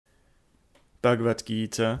Bhagavad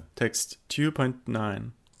Gita, text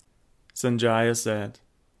 2.9. Sanjaya said,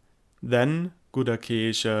 Then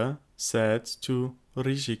Gudakesha said to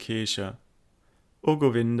Rishikesha, O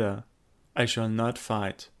Govinda, I shall not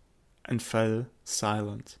fight, and fell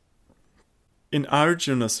silent. In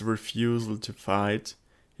Arjuna's refusal to fight,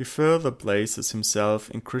 he further places himself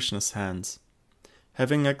in Krishna's hands.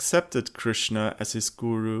 Having accepted Krishna as his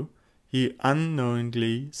guru, he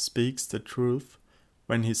unknowingly speaks the truth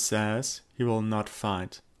when he says he will not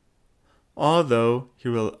fight. Although he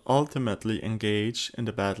will ultimately engage in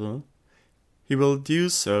the battle, he will do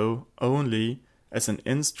so only as an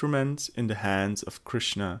instrument in the hands of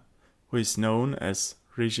Krishna, who is known as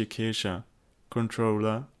Rishikesha,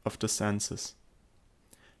 controller of the senses.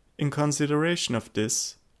 In consideration of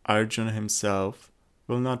this, Arjuna himself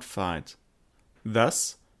will not fight.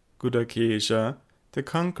 Thus, Gudakesha, the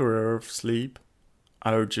conqueror of sleep,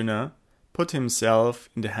 Arjuna, put himself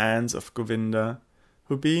in the hands of Govinda,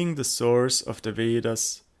 who being the source of the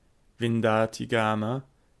Vedas, Vindatigama,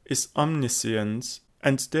 is omniscient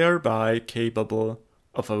and thereby capable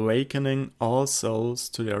of awakening all souls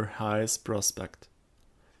to their highest prospect.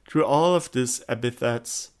 Through all of these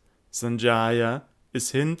epithets, Sanjaya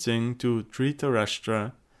is hinting to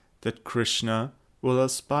Dhritarashtra that Krishna will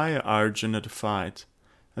aspire Arjuna to fight,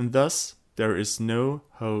 and thus there is no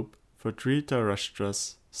hope for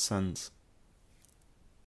Dhritarashtra's sons.